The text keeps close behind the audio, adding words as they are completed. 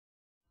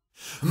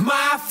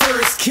My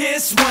first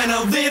kiss went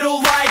a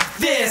little like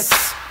this,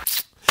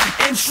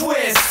 and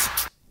twist,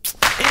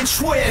 and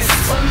twist.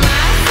 Well,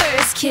 my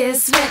first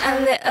kiss went a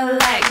little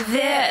like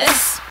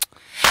this,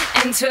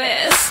 and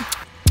twist,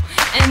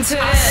 and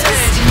twist. I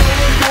said no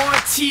more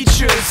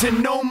teachers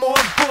and no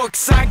more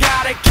books. I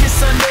got a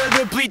kiss under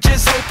the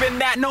bleachers, hoping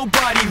that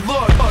nobody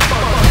looked.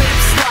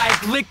 Lips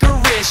like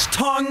licorice,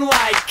 tongue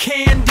like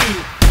candy.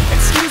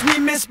 Excuse me,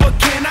 miss, but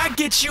can I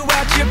get you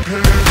out your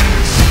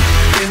pants?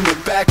 In the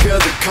back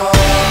of the car,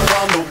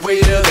 on the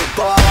way to the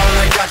bar,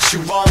 I got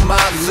you on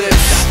my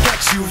lips, got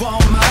you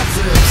on my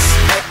lips.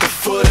 At the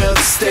foot of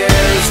the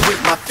stairs,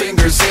 with my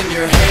fingers in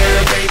your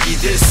hair, baby,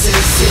 this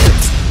is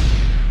it.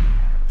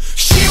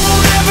 She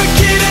won't ever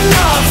get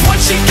enough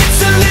once she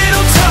gets a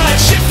little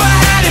touch. If I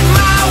had it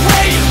my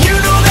way, you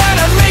know that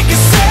I'd make her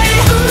say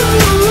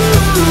ooh.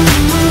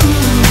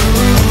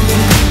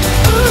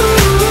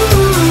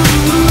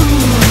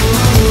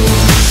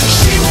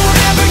 She won't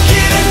ever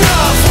get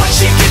enough once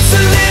she gets a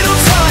little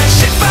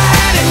touch. If I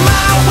had it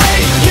my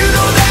way, you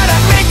know that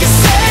I'd make her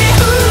say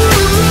ooh.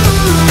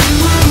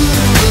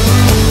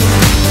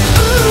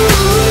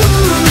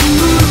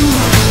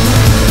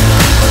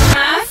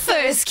 My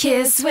first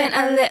kiss went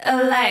a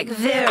little like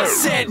this. I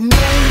said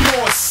no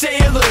more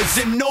sailors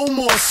and no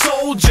more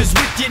soldiers,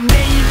 with your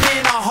name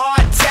in a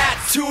heart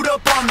tattooed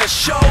up on the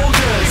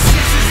shoulders.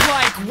 This is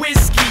like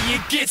whiskey,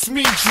 it gets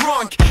me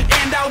drunk,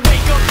 and I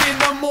wake up in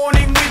the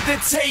morning with the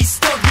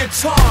taste of your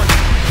tongue.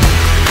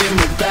 In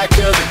the back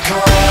of the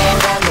car,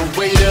 on the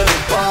way to the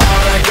bar,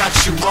 I got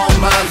you on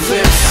my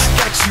lips,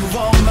 got you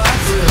on my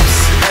lips.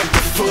 At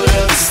the foot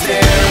of the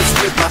stairs,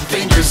 with my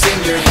fingers in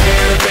your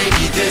hair,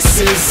 baby, this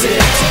is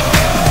it.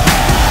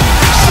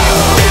 She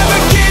won't ever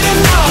get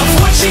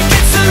enough once she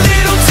gets a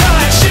little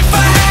touch. If I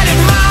had it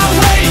my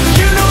way,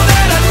 you know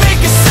that I'd make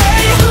her say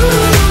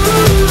ooh.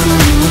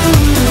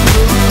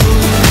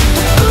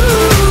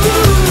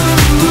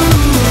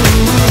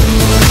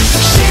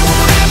 She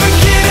won't ever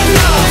get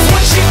enough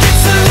once she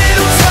gets a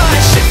little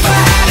touch. If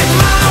I had it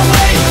my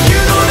way, you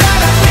know that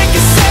I'd make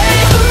her say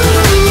ooh.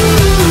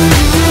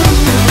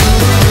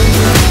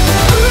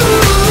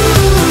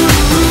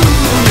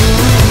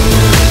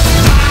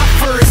 My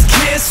first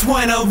kiss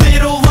went a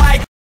little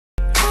like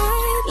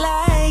I'd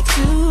like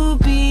to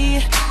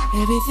be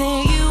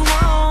everything you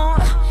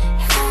want.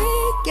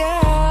 Hey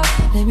girl,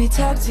 let me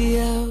talk to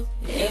you.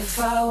 If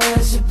I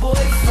was your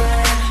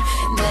boyfriend,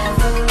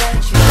 never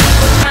let you go.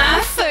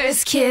 My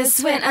first kiss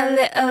went a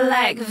little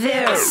like I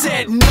this.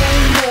 said no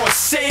more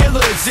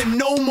sailors and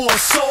no more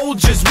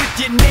soldiers, with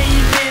your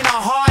name in a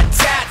heart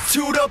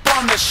tattooed up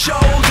on the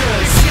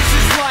shoulders. This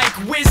is like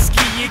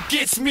whiskey, it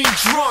gets me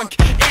drunk,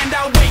 and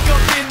I wake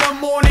up in the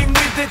morning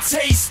with the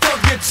taste of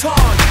your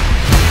tongue.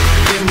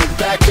 In the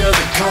back of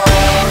the car,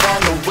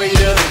 on the way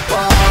to the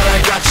bar, I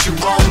got you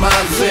on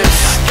my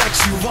lips, got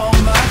you on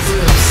my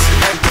lips.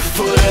 At the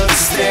foot of the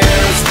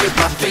stairs, with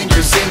my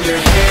fingers in your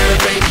hair,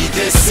 baby,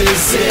 this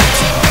is it.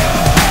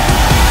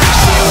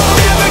 She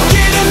won't ever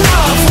get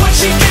enough once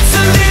she gets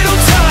a little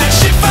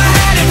touch. If I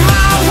had it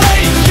my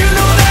way, you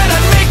know that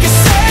I'd make her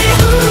say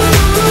ooh.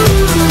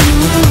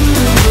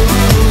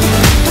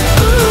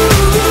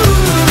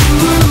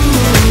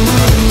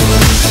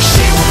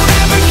 She won't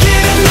ever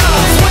get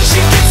enough once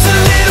she gets a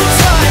little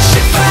touch.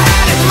 If I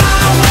had it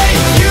my way,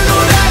 you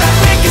know that I'd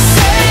make her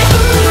say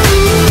ooh.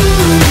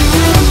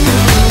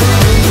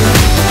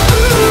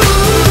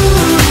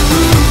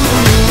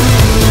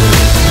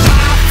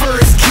 My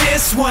first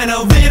kiss went a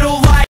little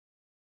like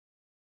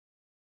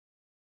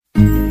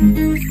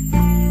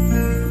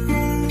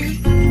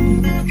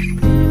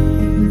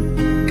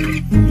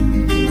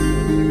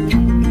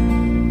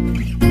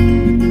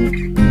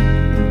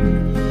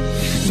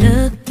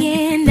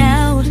Looking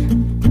out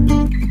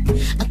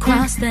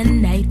across the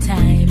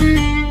nighttime,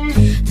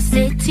 the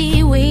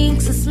city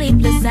winks a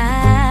sleepless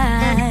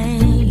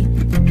eye.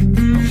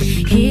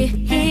 Hear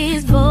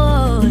his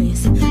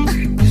voice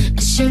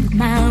shake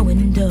my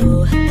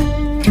window,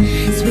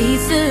 sweet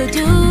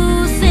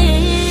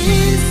seducing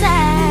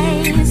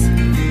sighs.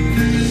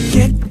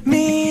 Get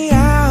me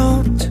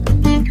out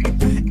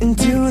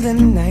into the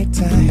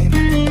nighttime,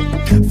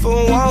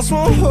 for walls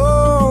won't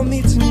hold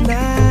me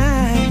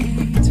tonight.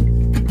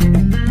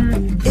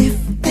 If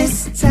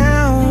this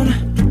town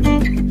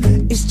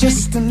is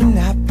just an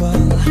apple,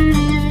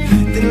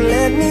 then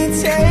let me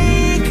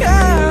take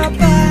a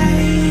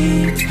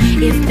bite.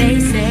 If they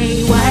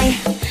say why,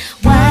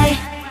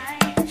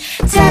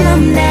 tell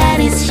them that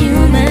it's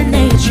human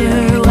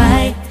nature.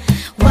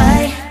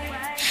 Why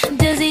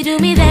does he do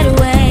me that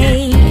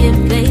way?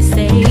 If they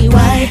say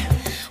why,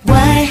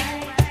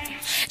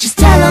 just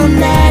tell them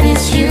that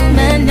it's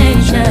human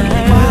nature.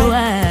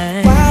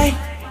 Why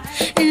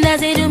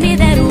does he do me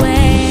that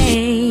way?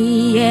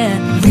 Yeah.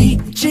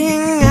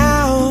 Reaching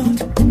out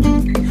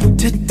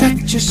to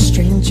touch a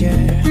stranger,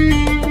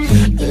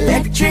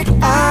 electric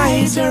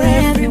eyes are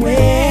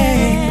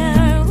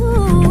everywhere.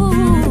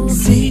 Ooh.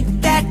 See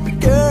that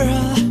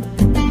girl,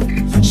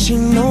 she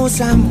knows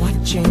I'm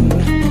watching.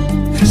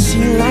 She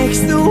likes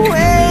the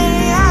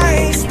way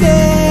I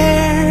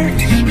stare.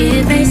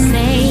 If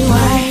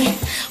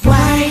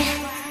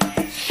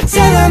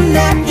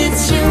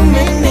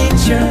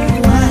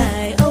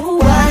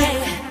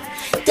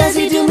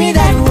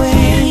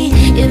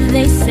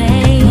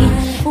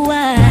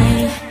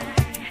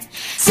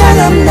Tell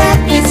him that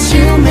it's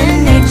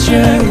human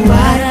nature.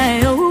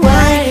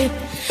 Why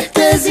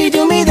does he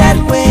do me that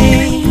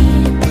way?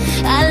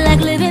 I like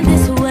living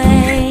this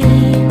way.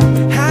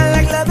 I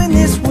like loving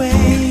this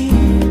way.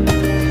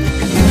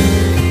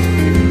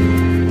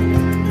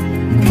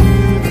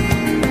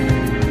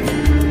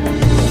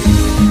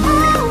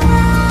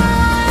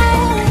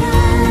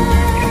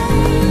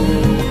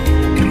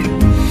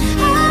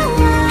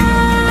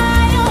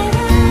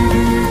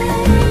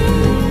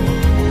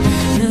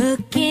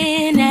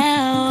 Looking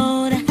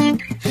out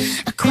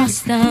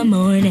across the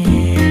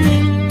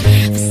morning,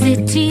 the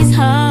city's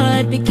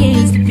heart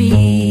begins to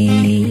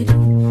beat.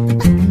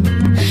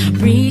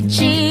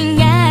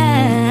 Reaching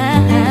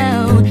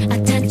out, I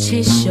touch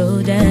his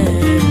shoulder,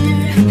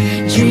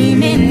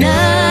 dreaming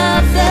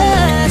of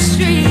the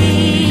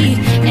street.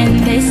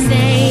 And they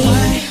say,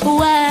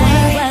 why?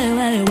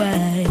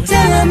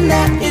 Tell him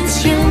that it's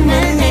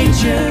human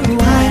nature.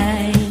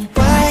 Why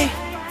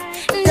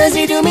does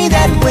he do me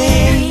that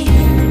way?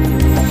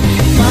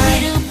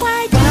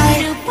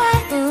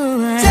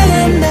 Tell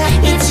him that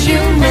it's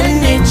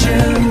human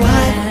nature.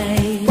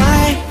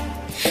 Why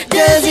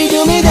does he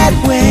do me that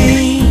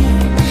way?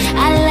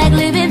 I like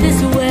living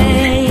this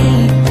way.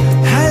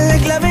 I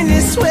like loving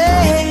this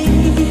way.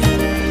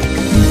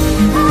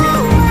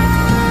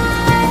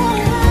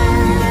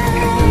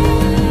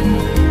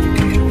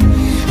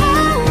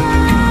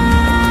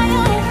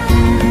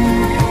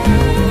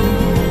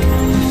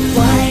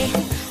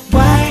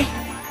 Why?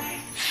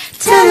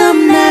 Tell him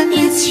that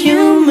it's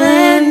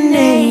human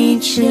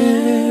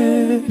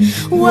nature.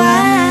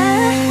 Why?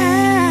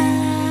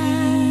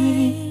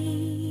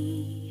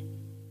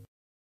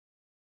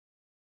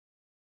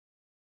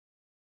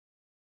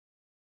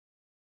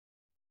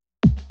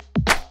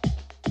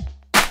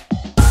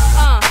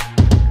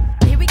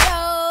 Here we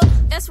go.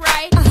 That's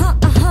right.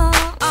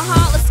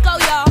 Let's go,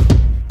 y'all.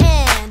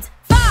 And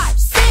 5,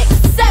 6,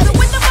 7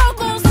 with the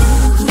vocals.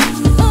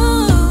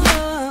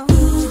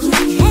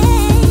 Hey.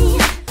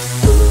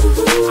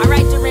 All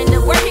right, Dorinda,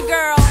 work it,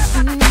 girl.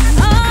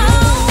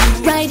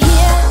 Right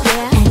here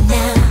and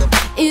now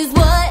is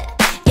what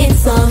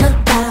it's all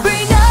about.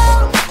 Bring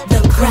on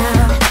the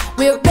crowd.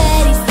 We're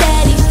ready,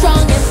 steady,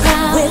 strong and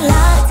proud. We're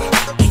locked,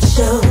 it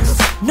shows.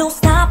 No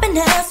stopping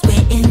us,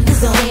 we're in the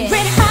zone.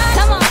 Red hot,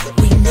 come on.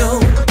 We know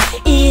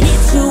it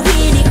is who we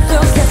need,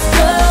 girls, let's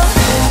go.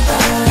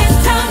 It's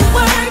time to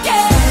work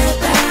it.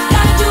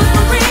 Gotta do it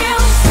for real.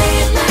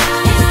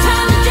 It's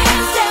time to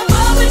dance, step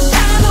up and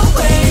shine the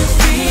way you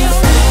feel.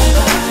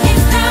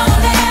 It's now or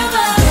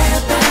never.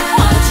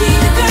 Auntie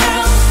the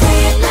girls,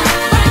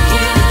 right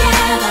here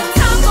together.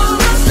 Time for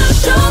us to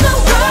show the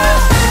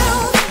world.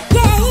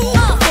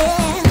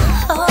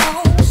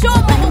 Show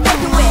 'em what we're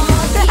working with.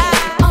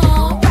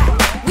 Alright,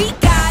 we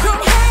got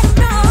it.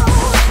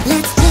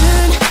 Let's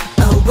turn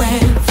away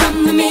from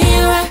the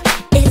mirror.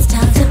 It's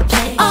time to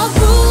play. Our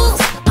rules,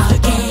 our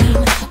game.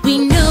 We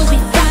know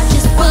we've got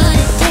just what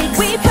it takes.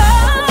 We've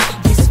come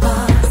this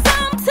far.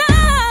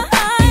 Sometimes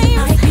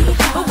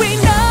but we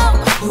know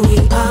who we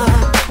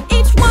are.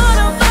 Each one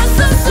of us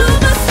a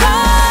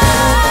superstar.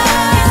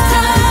 It's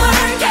time to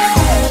work it.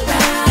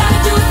 Gotta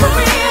do it for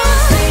real.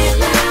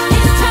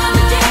 It's time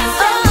to dance,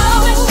 step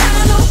up and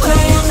shine the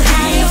way you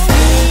feel.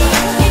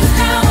 It's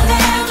now or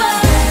never.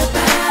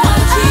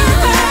 Auntie the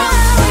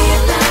girls,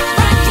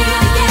 right here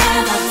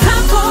together.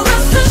 Time for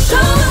us to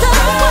show the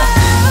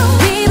world.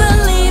 We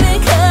believe it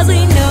 'cause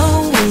we know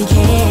we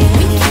can.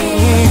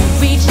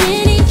 Reach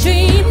any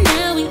dream,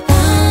 now we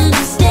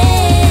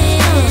understand.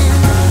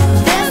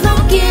 There's no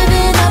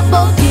giving up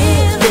or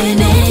giving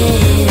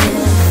in.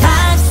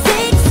 5,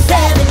 6,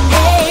 7,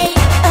 8.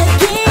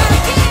 Again.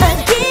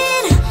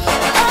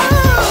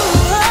 Oh,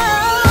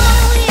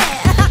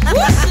 yeah.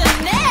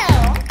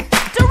 Chanel.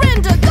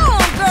 Dorinda, go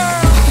on,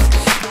 girl.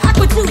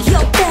 Aqua, do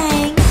your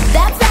thing.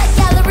 That's that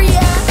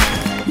Galleria.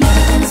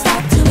 Never gonna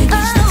stop till we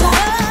reach the top.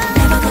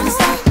 Never gonna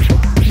stop.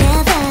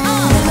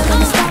 Never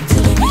gonna stop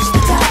till we reach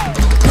the top.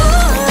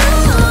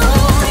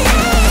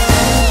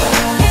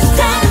 It's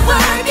time to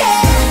work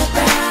it.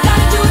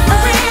 Gotta do it for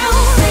real.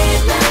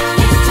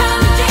 It's time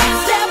to dance,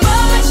 step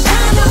up and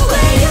shine the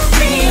way you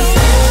feel.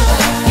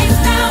 It's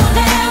now or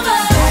never.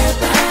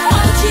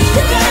 Auntie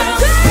the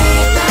girls,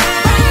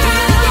 right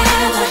here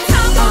together.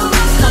 Time for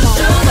us to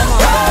show the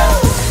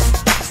world.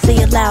 Say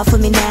it loud for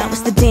me now,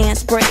 it's the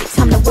dance break,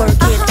 time to work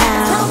it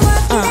out.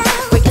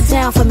 Break it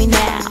down for me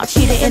now,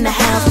 cheetah in the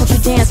house, won't you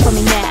dance for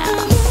me now?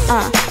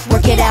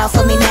 Work it out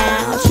for me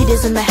now,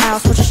 cheetah's in the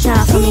house, won't you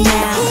shine for me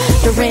now?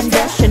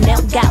 Dorinda,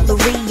 Chanel,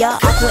 Galleria,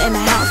 Aqua in the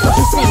house, won't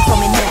you sing for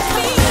me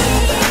now?